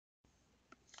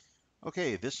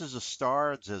Okay, this is a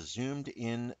star. It's a zoomed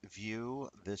in view.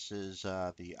 This is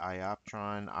the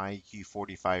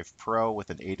iEQ45 Pro with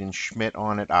an 8-inch Schmidt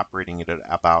on it, operating it at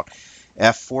about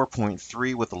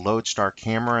f4.3 with a Lodestar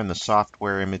camera, and the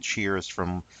software image here is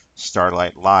from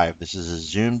StarLight Live. This is a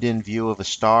zoomed in view of a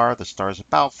star. The star is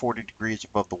about 40 degrees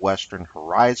above the western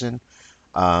horizon.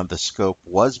 The scope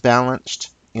was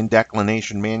balanced in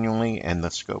declination manually, and the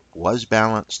scope was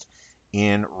balanced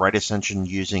in right ascension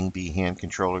using the hand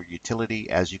controller utility.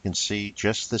 As you can see,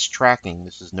 just this tracking.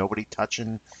 This is nobody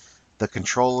touching the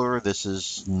controller. This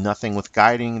is nothing with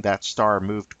guiding. That star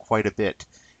moved quite a bit,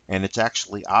 and it's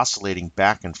actually oscillating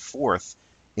back and forth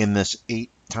in this 8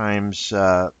 times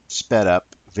sped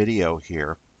up video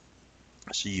here,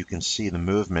 so you can see the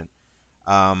movement.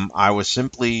 I was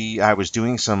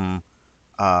doing some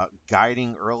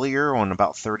guiding earlier on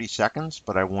about 30 seconds,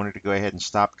 but I wanted to go ahead and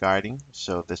stop guiding.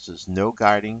 So this is no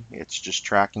guiding. It's just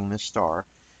tracking this star.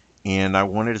 And I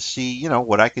wanted to see,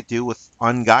 what I could do with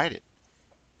unguided.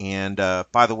 And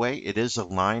by the way, it is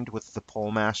aligned with the pole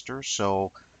master.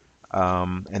 So,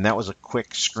 and that was a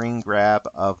quick screen grab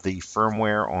of the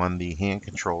firmware on the hand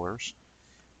controllers.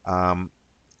 Um,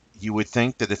 you would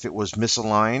think that if it was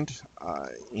misaligned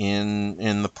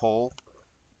in the pole,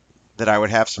 that I would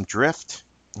have some drift,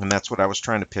 and that's what I was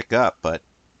trying to pick up. But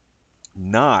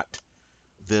not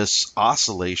this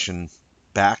oscillation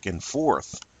back and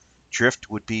forth. Drift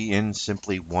would be in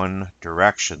simply one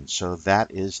direction. So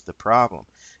that is the problem.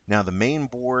 Now the main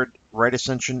board, right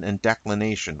ascension and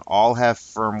declination all have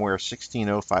firmware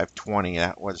 16.0520.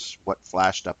 That was what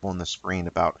flashed up on the screen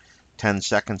about 10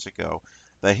 seconds ago.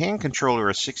 The hand controller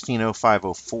is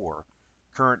 16.0504.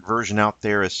 Current version out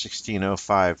there is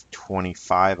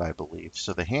 16.0525, I believe.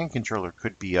 So the hand controller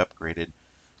could be upgraded.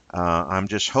 I'm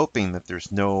just hoping that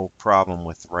there's no problem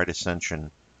with right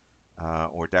ascension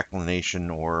or declination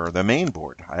or the main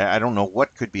board. I don't know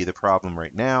what could be the problem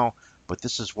right now, but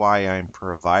this is why I'm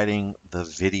providing the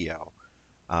video.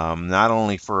 Not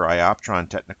only for iOptron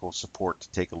technical support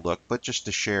to take a look, but just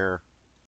to share